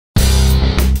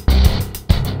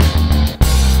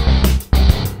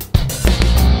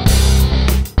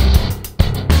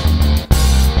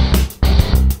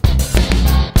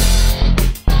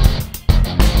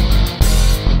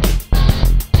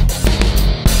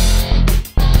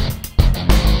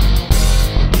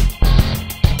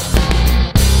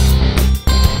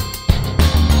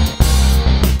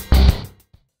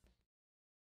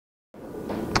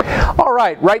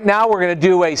right now we're going to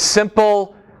do a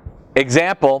simple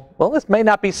example. Well, this may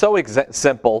not be so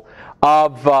simple,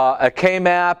 of a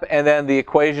K-map and then the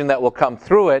equation that will come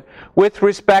through it with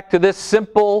respect to this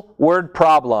simple word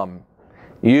problem.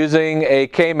 Using a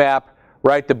K-map,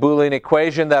 write the Boolean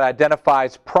equation that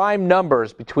identifies prime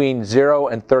numbers between 0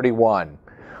 and 31.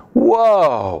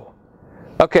 Whoa!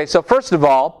 Okay, so first of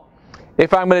all,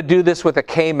 if I'm going to do this with a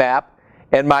K-map,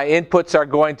 and my inputs are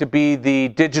going to be the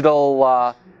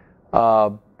digital,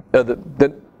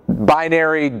 the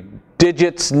binary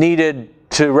digits needed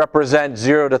to represent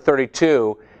 0 to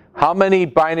 32, how many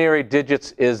binary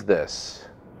digits is this?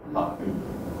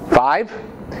 5?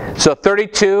 So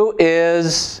 32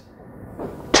 is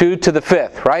 2 to the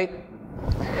 5th, right?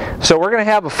 So we're going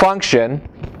to have a function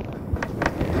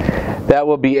that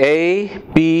will be A,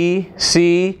 B,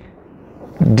 C,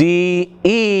 D,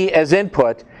 E as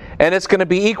input, and it's going to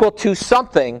be equal to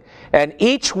something, and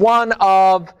each one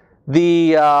of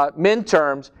the min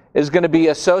terms is going to be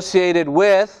associated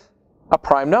with a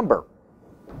prime number.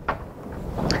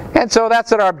 And so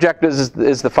that's what our objective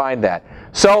is to find that.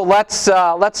 So let's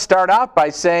start out by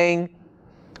saying,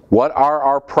 what are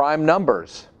our prime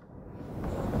numbers?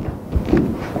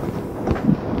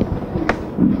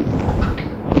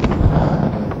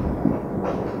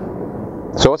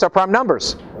 So what's our prime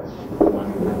numbers?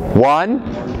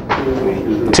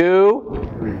 1,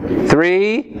 2,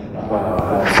 3,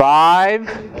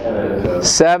 5,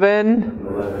 7,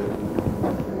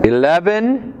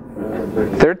 11,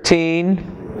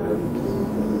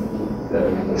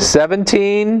 13,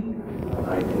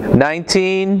 17,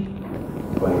 19,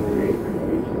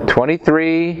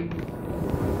 23,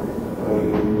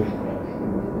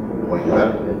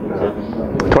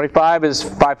 25 is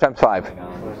 5 times 5.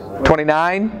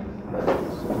 29,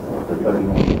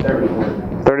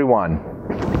 31.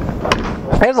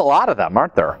 There's a lot of them,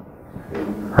 aren't there?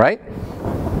 Right?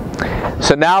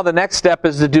 So now the next step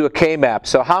is to do a K-map.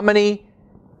 So how many?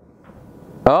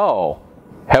 Oh,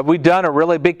 have we done a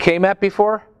really big K-map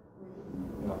before?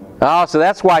 Oh, so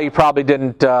that's why you probably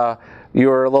didn't, you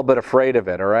were a little bit afraid of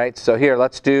it, all right? So here,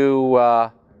 let's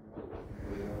do,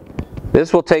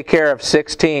 this will take care of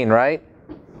 16, right?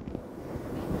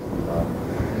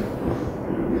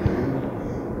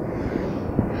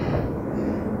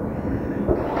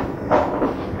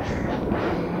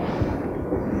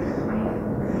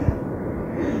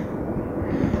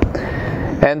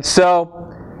 And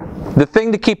so the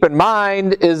thing to keep in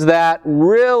mind is that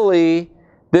really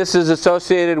this is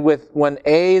associated with when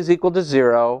A is equal to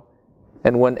 0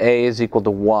 and when A is equal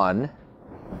to 1.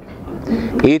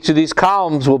 Each of these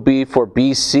columns will be for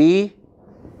BC,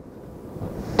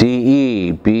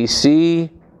 DE, BC,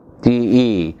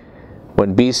 DE.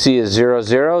 When BC is 0,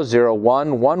 0, 0,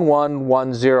 1, 1, 1,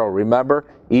 1, 0. Remember,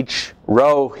 each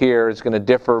row here is going to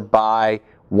differ by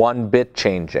 1 bit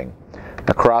changing.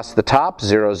 Across the top,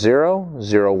 0, 0,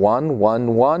 0, 1,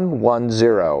 1, 1, 1,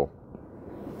 0.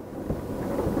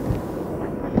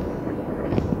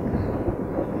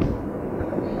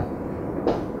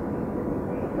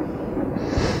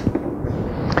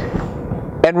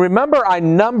 And remember, I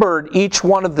numbered each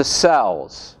one of the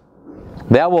cells.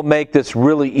 That will make this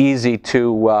really easy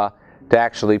to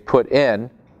actually put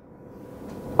in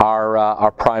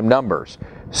our prime numbers.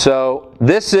 So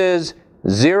this is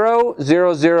 0,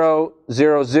 0, 0,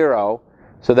 0, 0,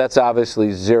 so that's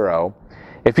obviously 0.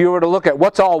 If you were to look at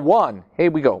what's all 1,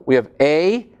 here we go. We have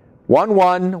A, 1,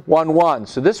 1, 1, 1.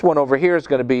 So this one over here is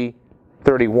going to be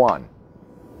 31.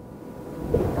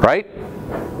 Right?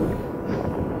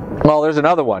 Well, there's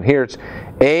another one. Here it's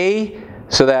A,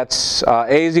 so that's A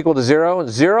is equal to 0.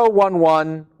 0, 1,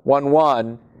 1, 1,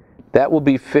 1. That will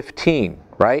be 15,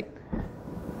 right?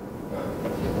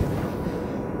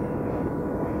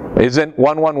 Isn't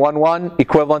 1111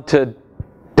 equivalent to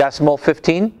decimal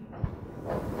 15?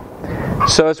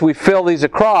 So as we fill these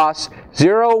across,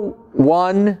 0,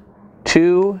 1,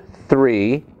 2,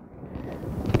 3,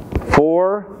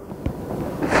 4,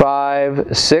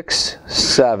 5, 6,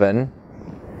 7,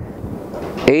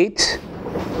 8,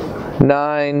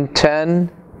 9,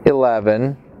 10,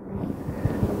 11,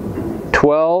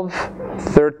 12,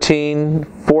 13,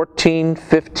 14,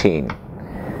 15.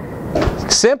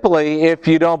 Simply, if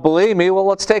you don't believe me, well,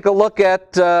 let's take a look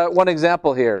at one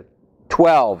example here.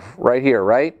 12, right here,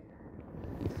 right?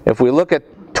 If we look at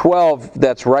 12,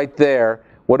 that's right there,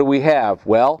 what do we have?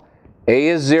 Well, A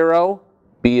is 0,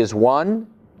 B is 1,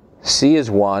 C is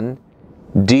 1,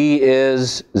 D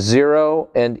is 0,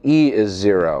 and E is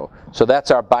 0. So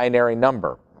that's our binary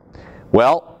number.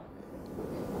 Well,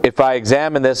 if I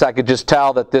examine this, I could just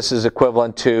tell that this is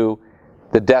equivalent to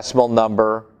the decimal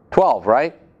number 12,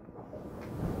 right?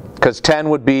 Because 10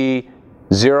 would be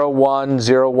 0, 1,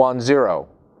 0, 1, 0.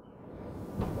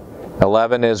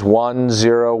 11 is 1,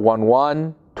 0, 1,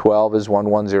 1. 12 is 1,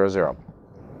 1, 0, 0.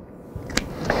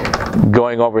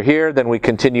 Going over here, then we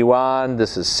continue on.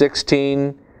 This is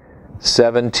 16,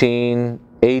 17,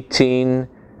 18,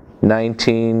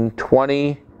 19,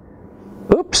 20.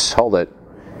 Oops, hold it.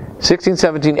 16,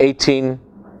 17, 18,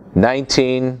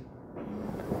 19,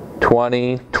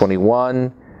 20,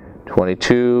 21,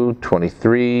 22,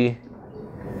 23,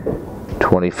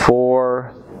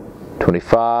 24,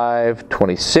 25,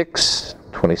 26,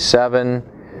 27,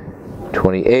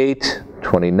 28,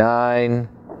 29,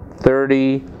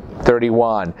 30,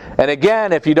 31. And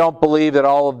again, if you don't believe that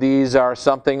all of these are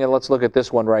something, and let's look at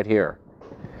this one right here.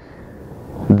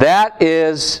 That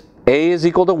is, A is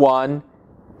equal to 1,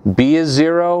 B is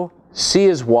 0, C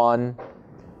is 1,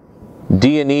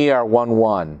 D and E are 1,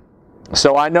 1.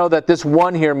 So I know that this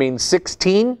 1 here means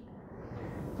 16.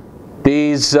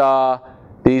 These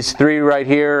 3 right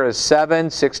here is 7.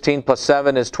 16 plus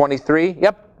 7 is 23.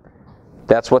 Yep,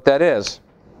 that's what that is.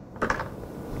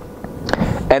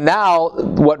 And now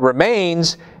what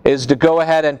remains is to go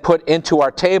ahead and put into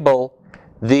our table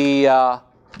the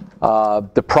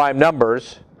prime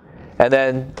numbers, and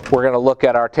then we're going to look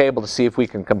at our table to see if we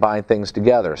can combine things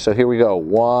together. So here we go.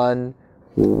 1,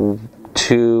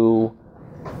 2,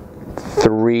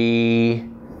 3,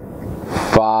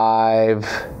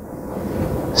 5,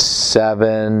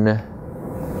 7,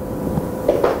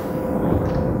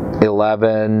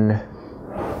 11,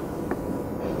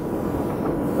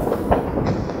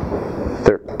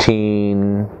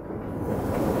 13,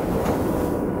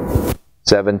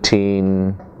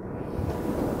 17,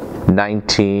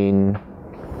 19,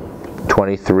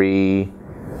 23,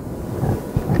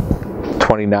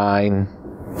 29,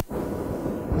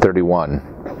 31.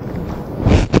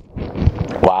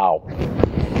 Wow.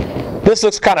 This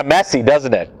looks kind of messy,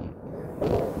 doesn't it?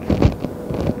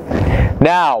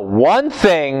 Now, one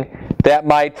thing that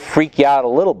might freak you out a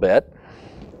little bit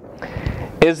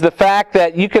is the fact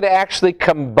that you could actually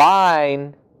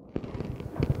combine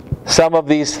some of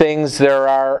these things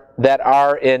that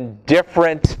are in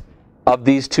different of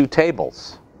these two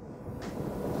tables.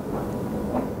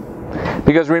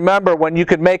 Because remember, when you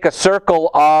could make a circle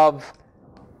of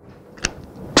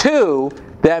 2,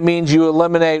 that means you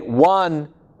eliminate one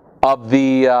of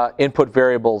the input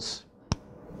variables.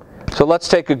 So let's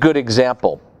take a good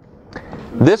example.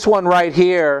 This one right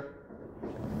here,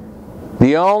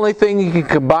 the only thing you can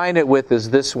combine it with is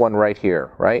this one right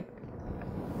here, right?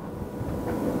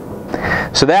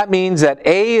 So that means that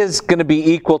A is going to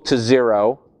be equal to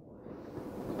 0.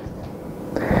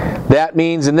 That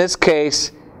means in this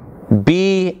case,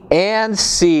 B and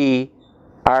C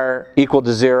are equal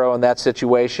to 0 in that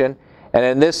situation. And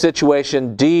in this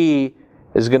situation, D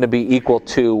is going to be equal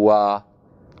to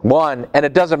 1. And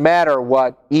it doesn't matter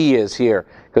what E is here,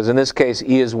 because in this case,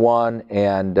 E is 1,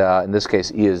 and in this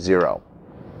case, E is 0.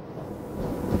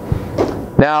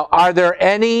 Now, are there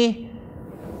any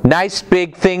nice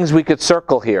big things we could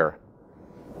circle here?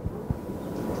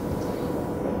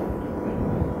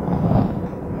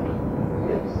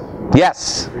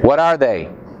 Yes. What are they?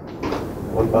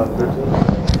 1, 5, and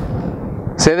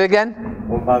 13. Say that again?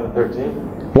 1, 5, and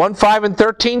 13. 1, 5, and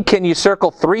 13. Can you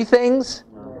circle 3 things?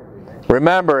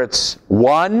 Remember, it's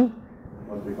 1,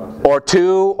 or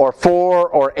 2, or 4,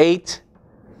 or 8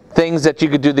 things that you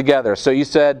could do together. So you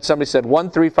said, somebody said 1,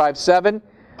 3, 5, 7.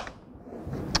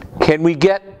 Can we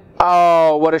get,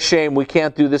 oh, what a shame, we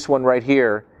can't do this one right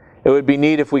here. It would be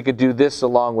neat if we could do this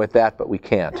along with that, but we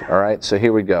can't. All right, so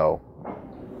here we go.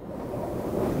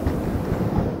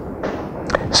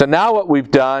 So now what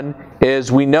we've done is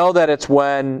we know that it's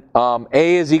when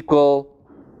A is equal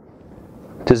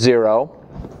to 0.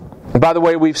 And by the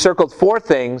way, we've circled 4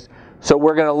 things, so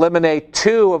we're going to eliminate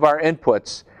 2 of our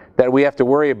inputs that we have to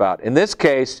worry about. In this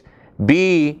case,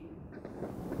 B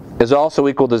is also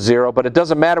equal to 0, but it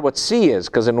doesn't matter what C is,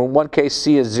 because in one case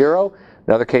C is 0, in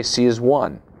another case C is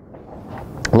 1.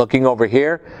 Looking over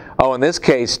here, oh, in this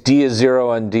case D is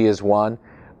 0 and D is 1,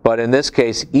 but in this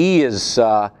case E is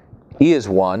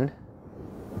 1.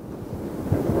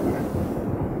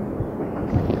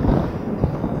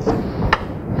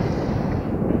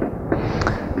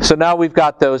 So now we've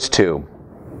got those 2.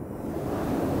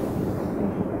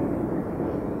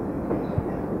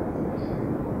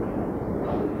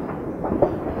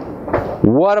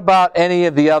 What about any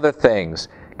of the other things?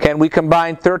 Can we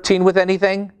combine 13 with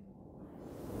anything?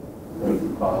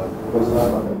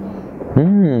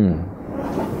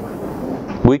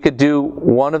 We could do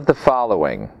one of the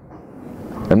following.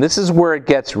 And this is where it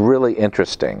gets really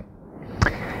interesting.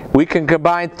 We can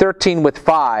combine 13 with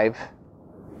 5,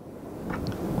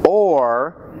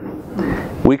 Or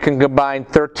we can combine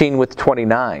 13 with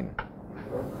 29.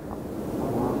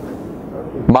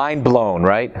 Mind blown,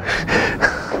 right?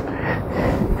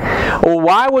 Well,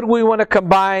 why would we want to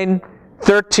combine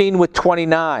 13 with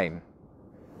 29?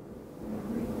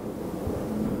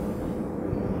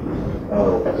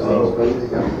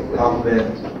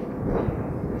 Complement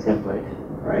template,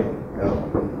 right?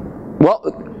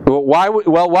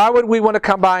 Why would we want to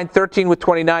combine 13 with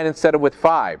 29 instead of with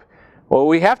 5? Well,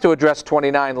 we have to address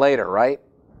 29 later, right?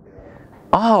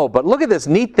 Oh, but look at this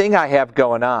neat thing I have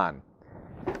going on.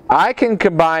 I can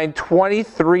combine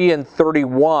 23 and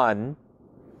 31.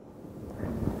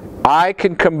 I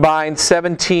can combine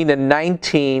 17 and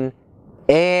 19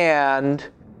 and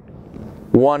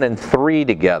 1 and 3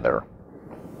 together.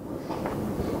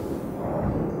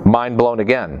 Mind blown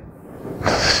again.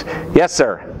 Yes,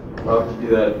 sir? How would you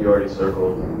do that if you already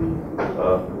circled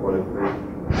 1 and 3?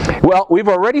 Well, we've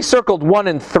already circled 1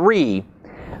 and 3,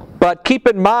 but keep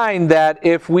in mind that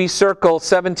if we circle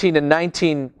 17 and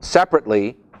 19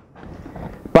 separately,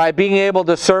 by being able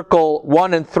to circle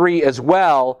 1 and 3 as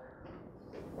well,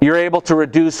 you're able to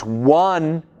reduce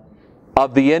one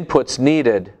of the inputs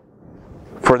needed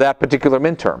for that particular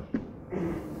midterm.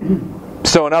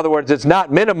 So in other words, it's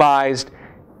not minimized.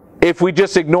 If we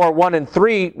just ignore 1 and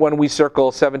 3 when we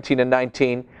circle 17 and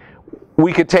 19,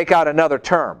 we could take out another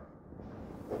term.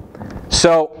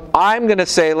 So I'm going to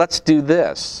say, let's do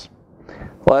this.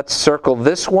 Let's circle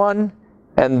this one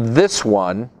and this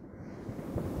one.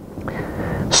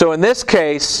 So in this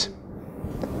case,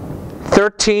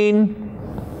 13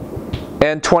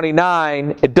 and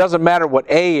 29, it doesn't matter what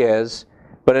A is,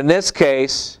 but in this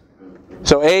case,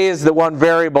 so A is the one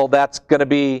variable that's going to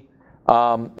be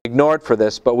ignored for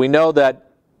this, but we know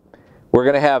that we're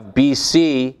going to have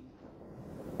BC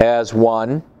as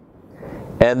 1,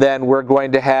 and then we're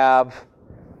going to have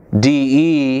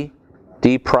DE,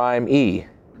 D prime E.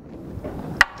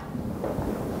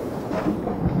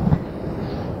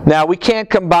 Now we can't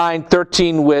combine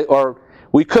 13 with, or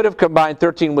we could have combined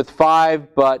 13 with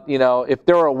 5, but you know, if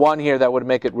there were a 1 here, that would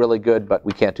make it really good, but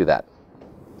we can't do that.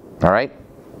 All right?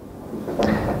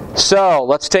 So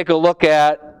let's take a look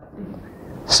at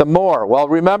some more. Well,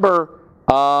 remember,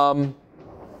 I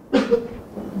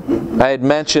had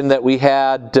mentioned that we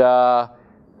had,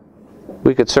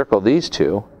 we could circle these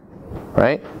two,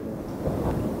 right?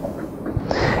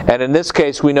 And in this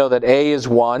case, we know that A is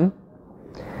 1.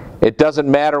 It doesn't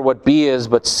matter what B is,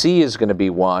 but C is going to be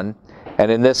 1.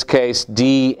 And in this case,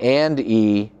 D and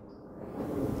E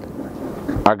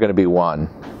are going to be 1.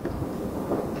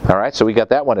 All right, so we got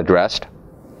that one addressed.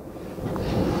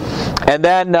 And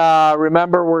then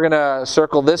remember, we're going to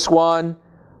circle this one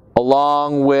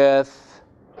along with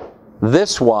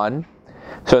this one.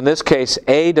 So in this case,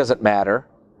 A doesn't matter.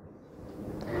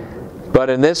 But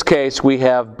in this case, we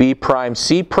have B prime,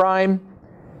 C prime.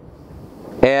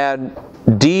 And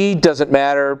D doesn't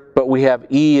matter, but we have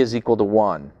E is equal to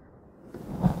 1.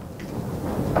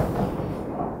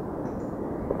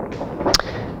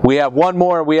 We have one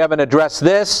more. We haven't addressed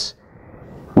this.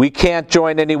 We can't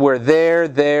join anywhere there,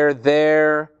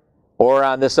 there, or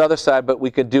on this other side, but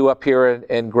we could do up here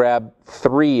and grab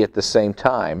 3 at the same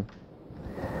time.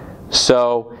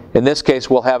 So in this case,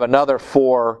 we'll have another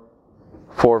 4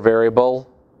 variable.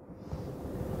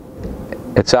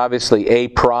 It's obviously A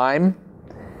prime.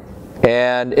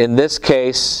 And in this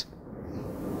case,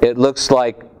 it looks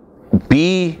like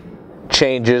B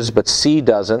changes, but C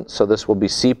doesn't. So this will be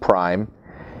C prime.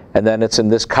 And then it's in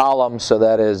this column, so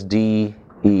that is D,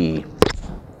 E.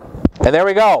 And there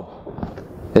we go.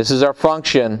 This is our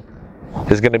function.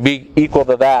 Is going to be equal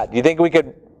to that. Do you think we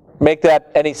could make that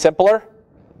any simpler?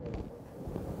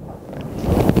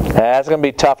 It's going to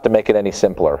be tough to make it any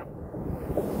simpler.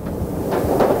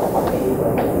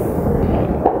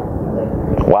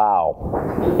 Wow.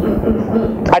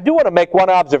 I do want to make one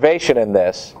observation in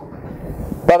this.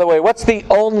 By the way, what's the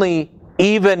only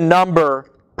even number,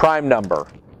 prime number?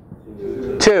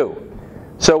 2.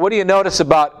 So what do you notice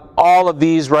about all of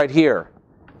these right here?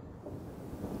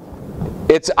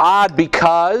 It's odd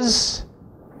because,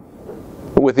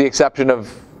 with the exception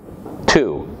of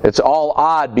 2, it's all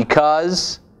odd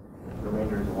because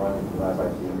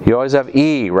you always have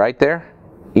E right there.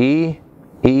 E,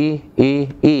 E, E,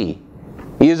 E.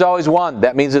 E is always 1.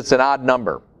 That means it's an odd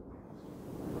number.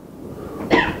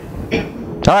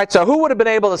 All right, so who would have been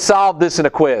able to solve this in a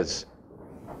quiz?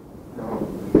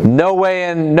 No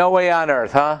way on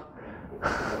earth, huh?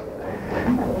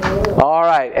 All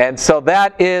right, and so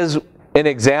that is an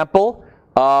example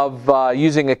of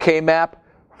using a K-map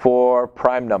for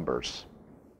prime numbers.